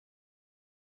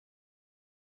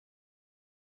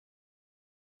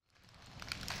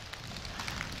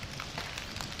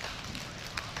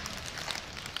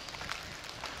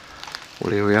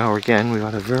Well, here we are again. We've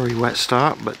had a very wet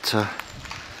start, but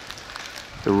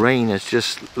the rain has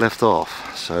just left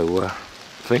off, so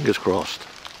fingers crossed.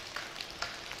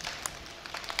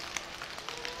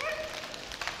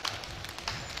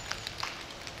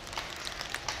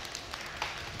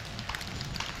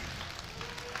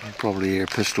 You probably hear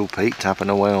Pistol Pete tapping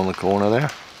away on the corner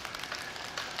there.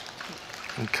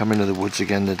 And come into the woods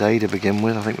again today to begin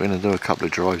with. I think we're going to do a couple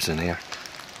of drives in here.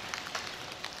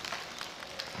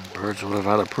 Birds will have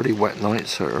had a pretty wet night,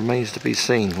 so it remains to be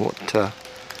seen how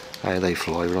they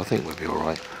fly, but I think we'll be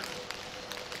alright.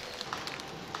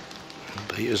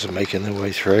 Beaters are making their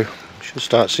way through. We should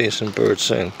start seeing some birds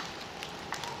soon.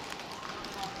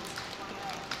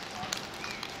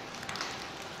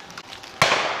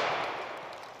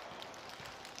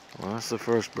 Well, that's the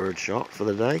first bird shot for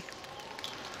the day.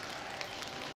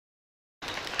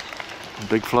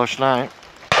 Big flush now.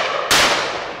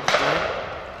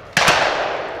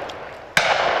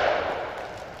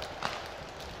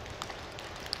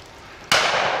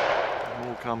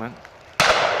 More coming.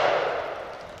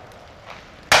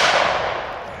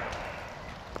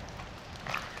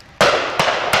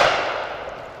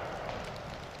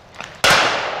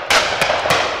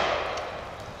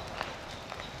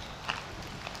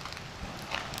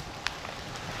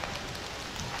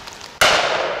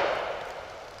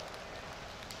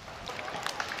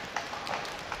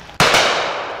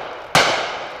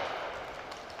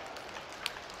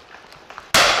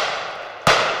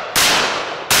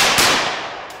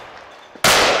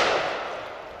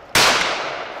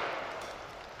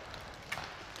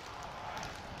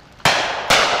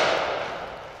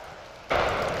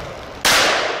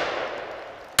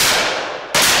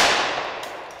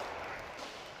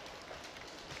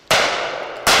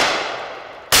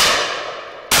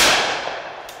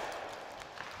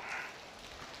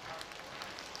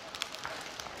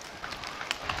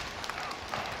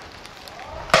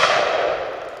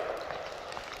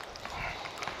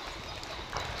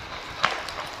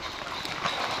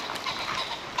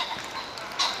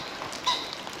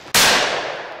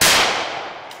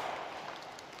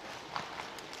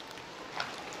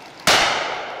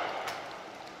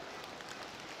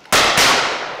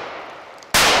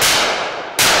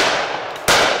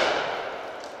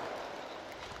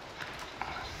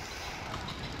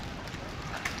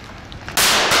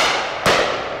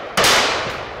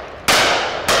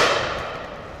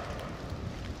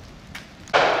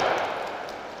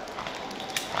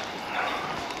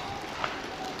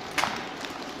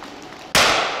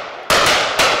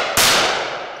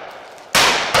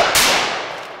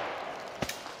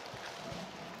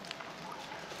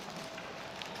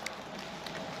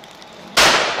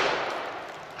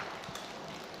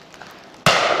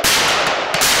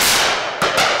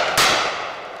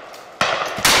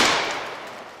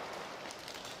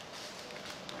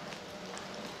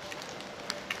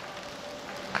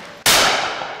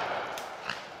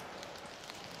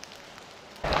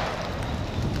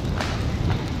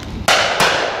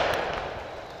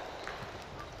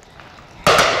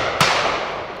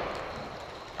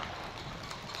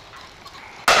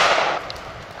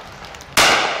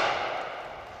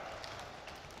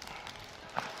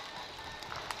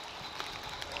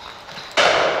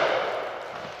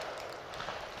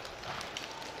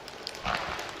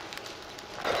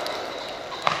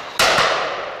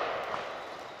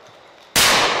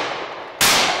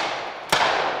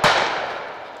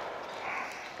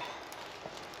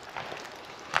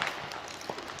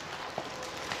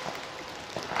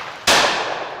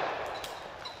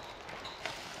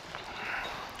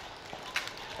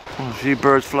 A few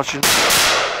birds flushing.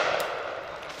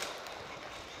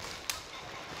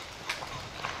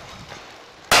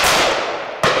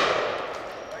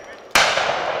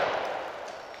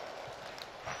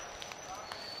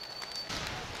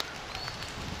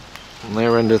 And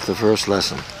there endeth the first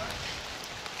lesson.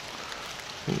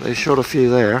 They shot a few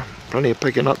there, plenty of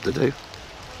picking up to do.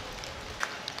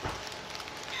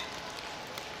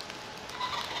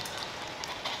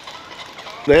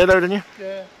 There, didn't you?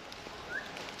 Yeah.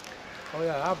 Oh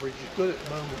yeah, average is good at the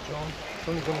moment, John. It's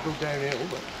only going to go downhill,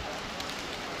 but...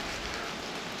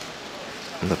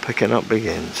 And the picking up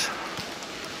begins.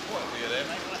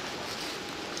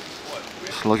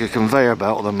 It's like a conveyor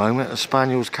belt at the moment, the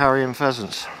spaniels carrying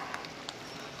pheasants.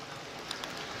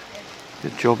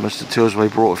 Good job Mr. Tillsway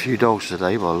brought a few dogs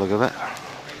today by the look of it.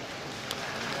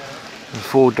 There's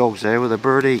 4 dogs there with a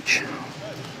bird each.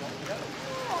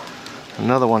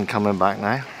 Another one coming back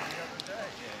now.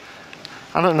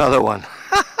 And another one.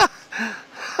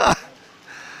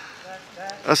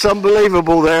 That's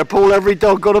unbelievable there, Paul. Every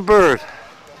dog got a bird.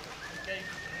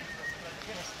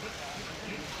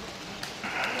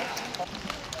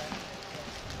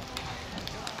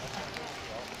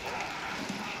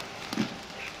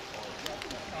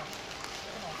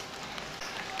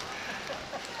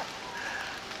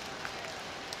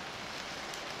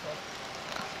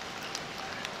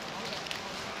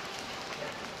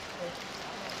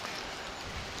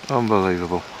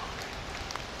 Unbelievable.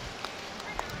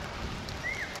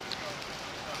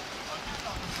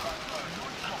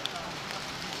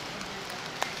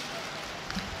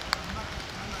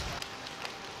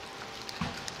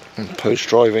 And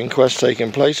post-drive inquest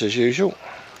taking place as usual.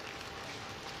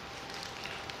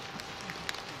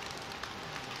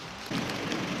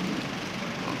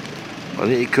 I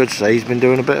think you could say he's been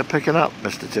doing a bit of picking up,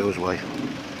 Mr. Tillsway.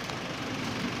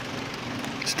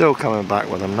 Still coming back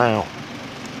with them now.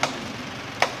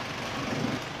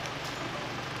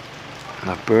 And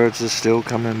the birds are still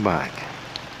coming back.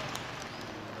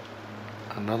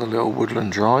 Another little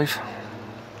woodland drive.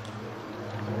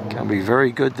 Can be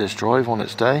very good, this drive, on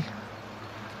its day.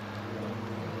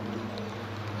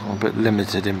 I'm a bit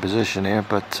limited in position here,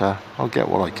 but I'll get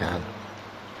what I can.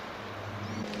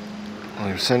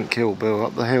 I've sent Kill Bill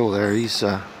up the hill there. He's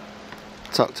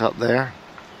tucked up there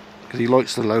because he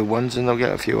likes the low ones, and they'll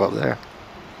get a few up there.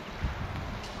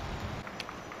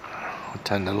 I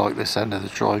tend to like this end of the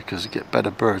drive because you get better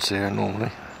birds here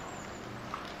normally.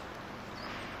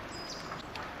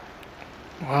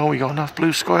 Well, we got enough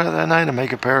blue sky out there now to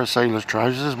make a pair of sailor's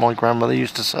trousers, as my grandmother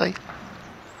used to say.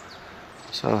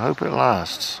 So I hope it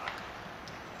lasts.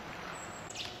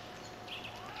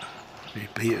 He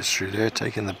beat us through there,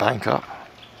 taking the bank up.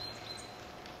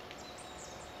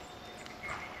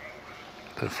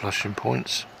 The flushing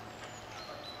points.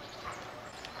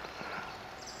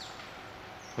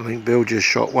 I think Bill just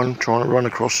shot one trying to run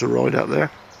across the ride up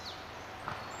there.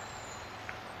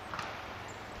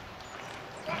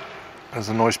 There's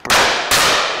a nice bird.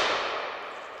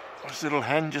 Nice little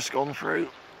hen just gone through.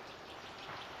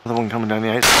 Another one coming down the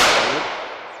outside.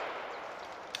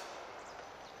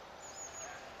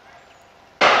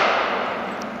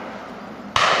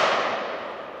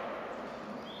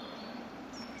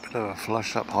 Bit of a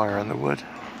flush up higher in the wood.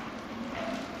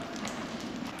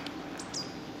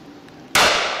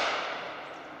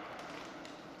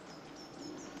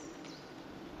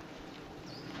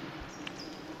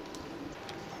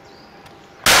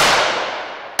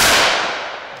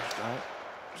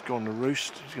 He's gone to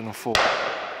roost, he's going to fall.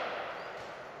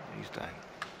 He's down.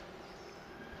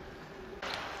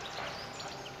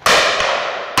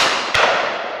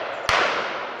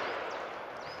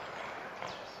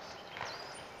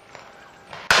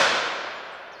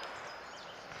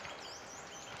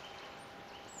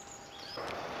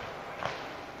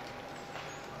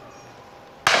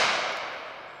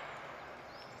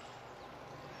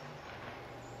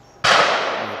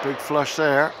 And a big flush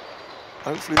there.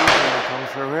 Hopefully we can come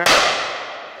through here.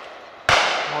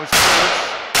 Nice birds.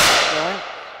 Down.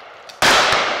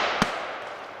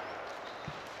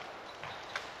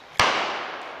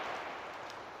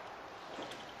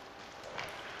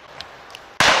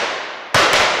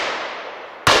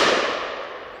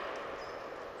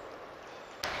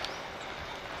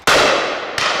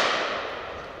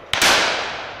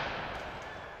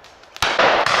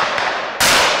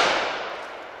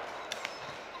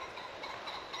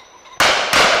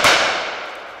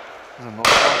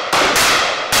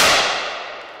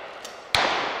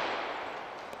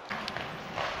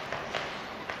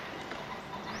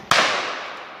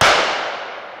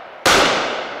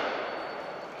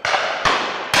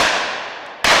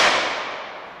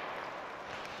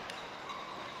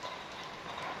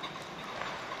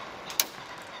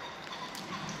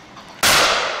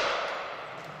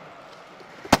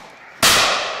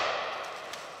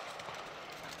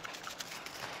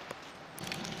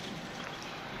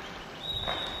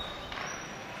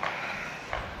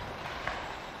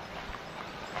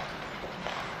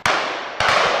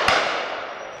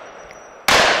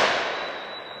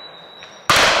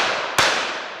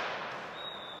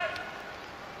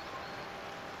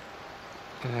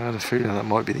 I had a feeling that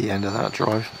might be the end of that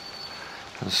drive,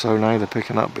 and so now the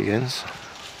picking up begins.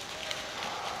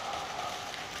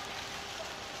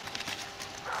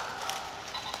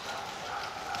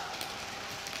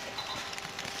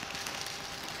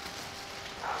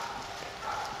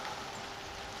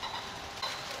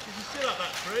 Is it still up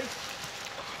that tree?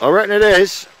 I reckon it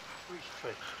is. Which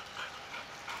tree?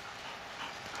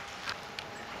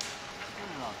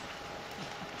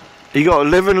 You got to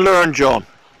live and learn, John.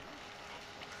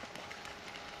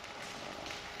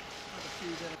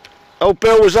 Old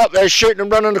Bill was up there shooting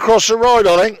and running across the ride,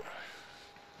 I think.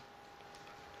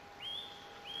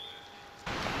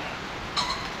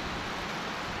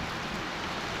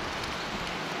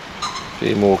 A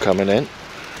few more coming in.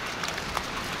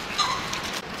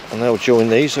 And they'll join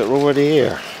these that are already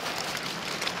here.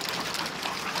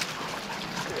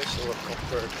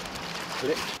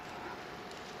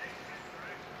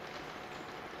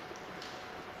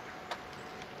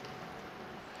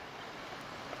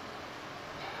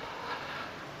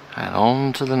 And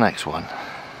on to the next one.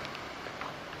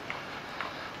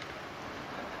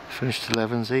 Finished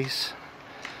 11s.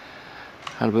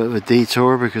 Had a bit of a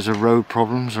detour because of road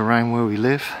problems around where we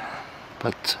live,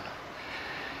 but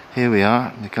here we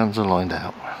are, the guns are lined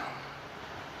out.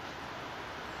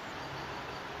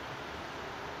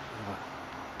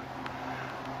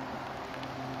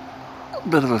 A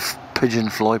bit of a pigeon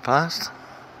fly past.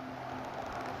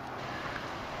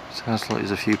 Sounds like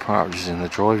there's a few partridges in the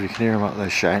drive, you can hear them out there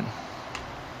shouting.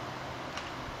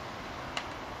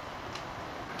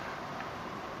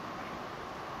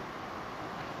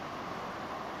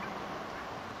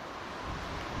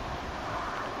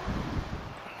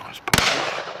 Nice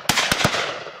partridge.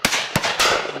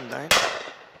 One down.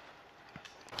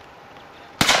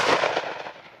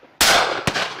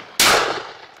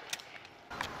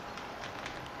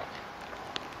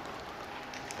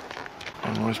 A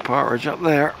nice partridge up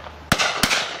there.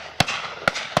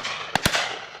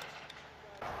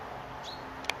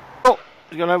 Oh,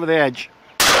 he's gone over the edge.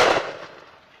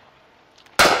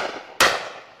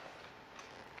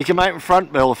 He came out in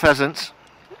front, Bill, the pheasants.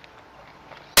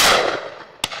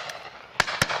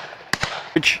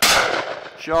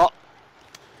 Shot.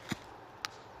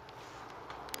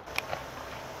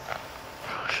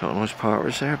 Shot a nice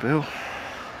partridge there, Bill.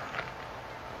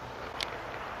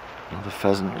 Another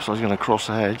pheasant, looks like he's going to cross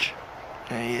the hedge.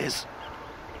 There he is.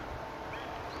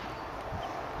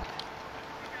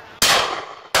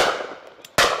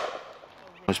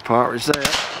 Nice partridge there.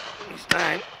 He's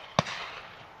down.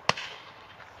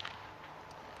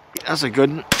 That's a good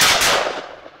one.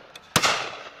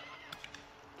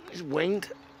 He's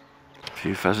winged. A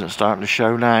few pheasants starting to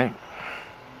show now.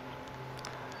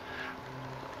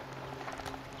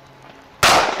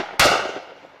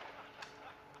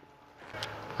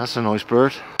 That's a nice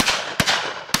bird.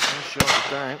 Nice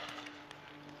shot down.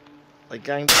 They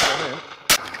gained it on him.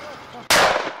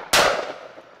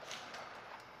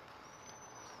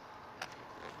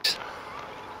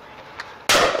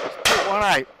 Put one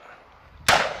out.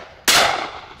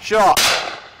 Shot.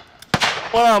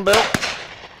 Well on, Bill.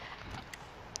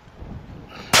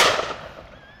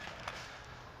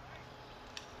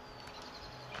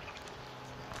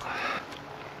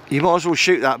 You might as well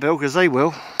shoot that, Bill, because they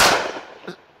will.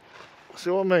 See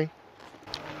what I mean?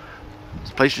 There's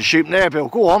a place to shoot him there, Bill.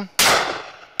 Go on.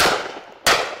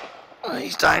 Oh,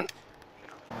 he's down.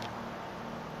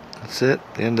 That's it.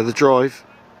 The end of the drive.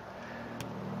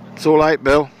 It's all out,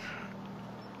 Bill.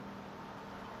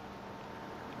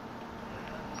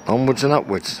 Onwards and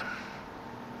upwards.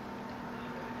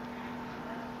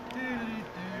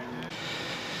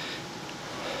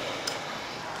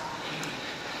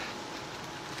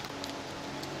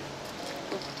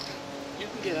 You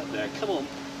can get up there, come on.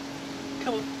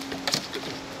 Come on.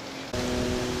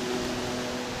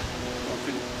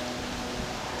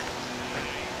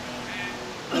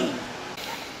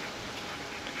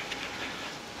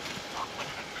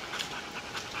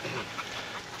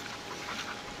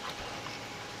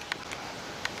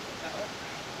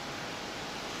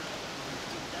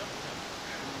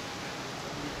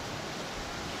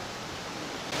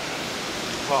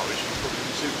 Partridge can put in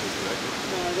the soup, do you reckon?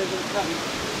 No, they're going to come.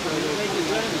 They can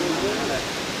learn them, won't they?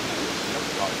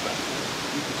 Like that.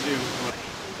 You could do.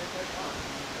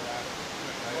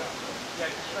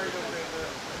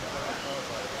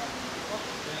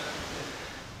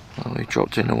 Well, we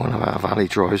dropped into one of our valley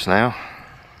drives now.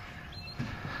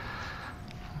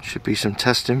 Should be some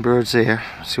testing birds here.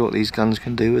 See what these guns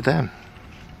can do with them.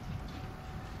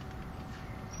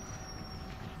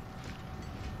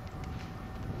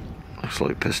 Looks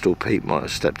like Pistol Pete might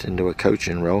have stepped into a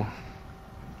coaching role.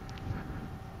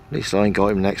 At least I ain't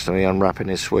got him next to me unwrapping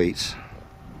his sweets.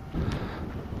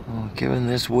 Oh, given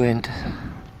this wind,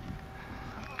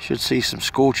 should see some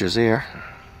scorchers here.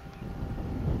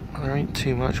 There ain't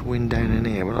too much wind down in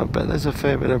here, but I bet there's a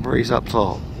fair bit of breeze up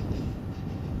top.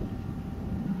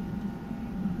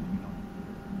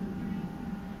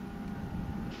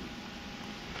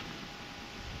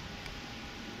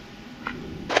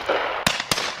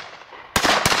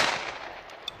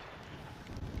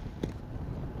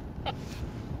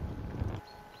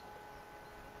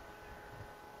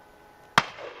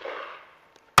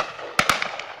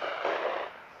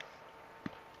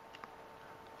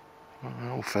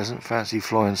 Old pheasant, fancy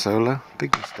flying solo.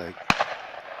 Big mistake.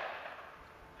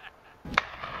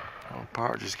 Oh,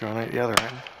 partridge is going out the other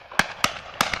end.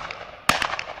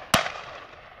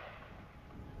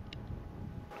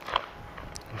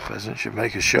 The pheasant should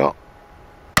make a shot.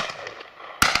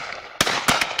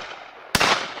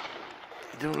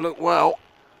 He don't look well.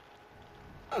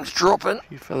 It's dropping. A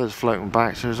few feathers floating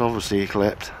back, so it's obviously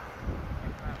clipped.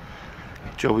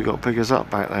 job we got to pick us up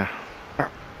back there.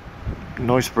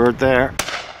 Nice bird there.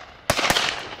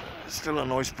 Still a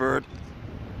nice bird.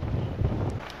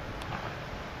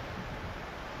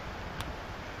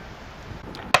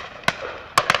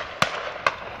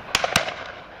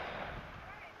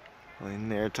 I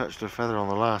near touched a feather on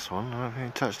the last one. I don't think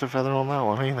he touched a feather on that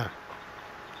one either.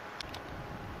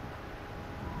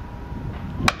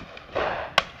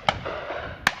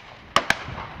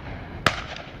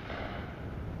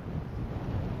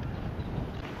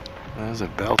 There's a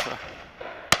belter.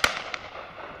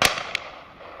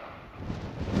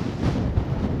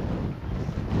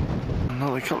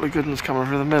 Another couple of good ones coming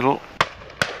through the middle.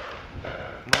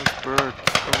 Nice birds.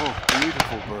 Oh,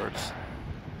 beautiful birds.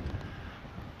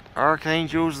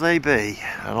 Archangels they be,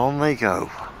 and on they go.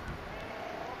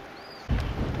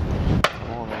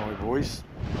 Come on now, boys.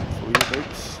 Pull your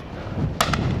boots.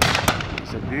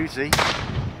 It's a beauty.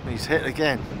 He's hit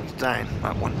again. He's down.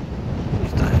 That one.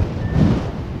 He's down.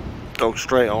 Dog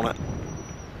straight on it.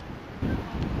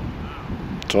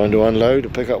 Time to unload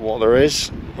and pick up what there is.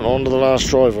 And on to the last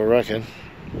drive, I reckon.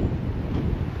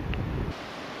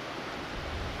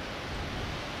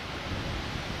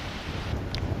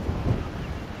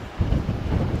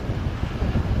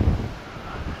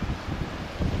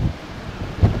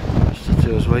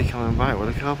 Way coming back with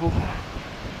a couple.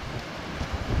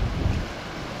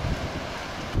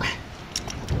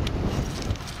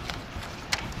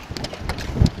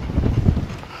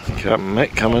 Captain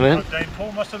Mick coming in.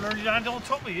 Paul must have learned his hand on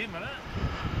top of you, man.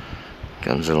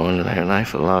 Guns are lining out now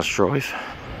for the last drive.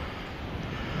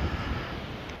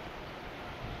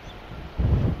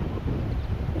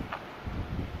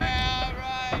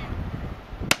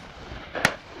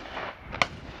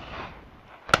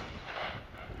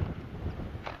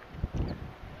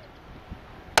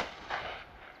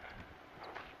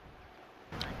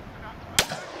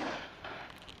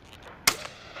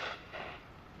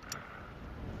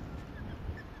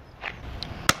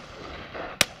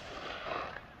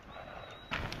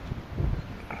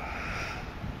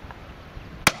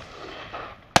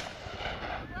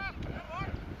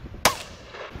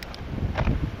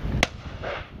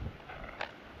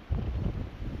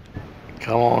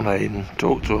 Come on, Hayden,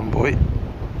 talk to him, boy.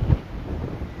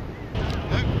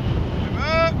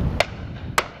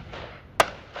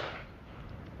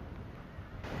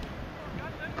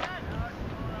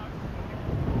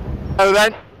 Oh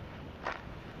then.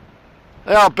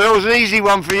 There, Bill's an easy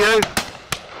one for you.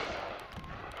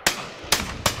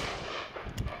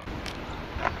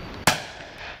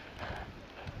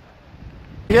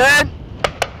 Again.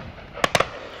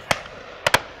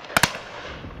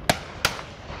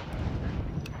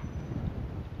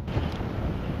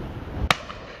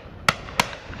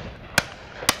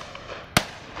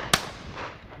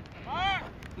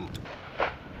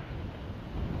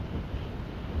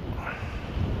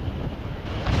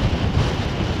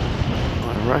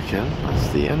 I reckon that's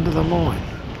the end of the line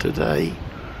today.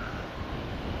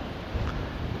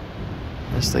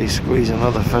 Unless they squeeze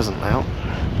another pheasant out.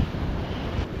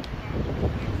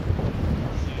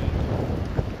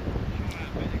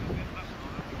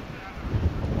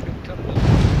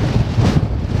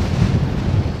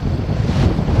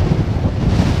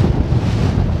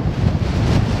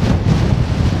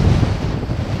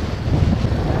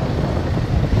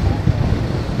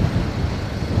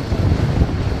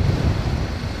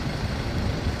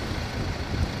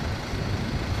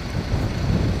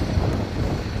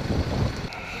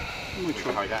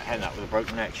 Try that hen up with a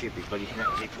broken neck, she'd be bloody neck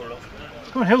as he pull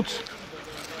off. Come on, Hilts.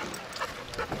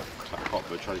 That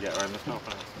copper tried to get around the top.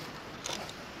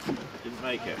 Didn't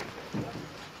make it.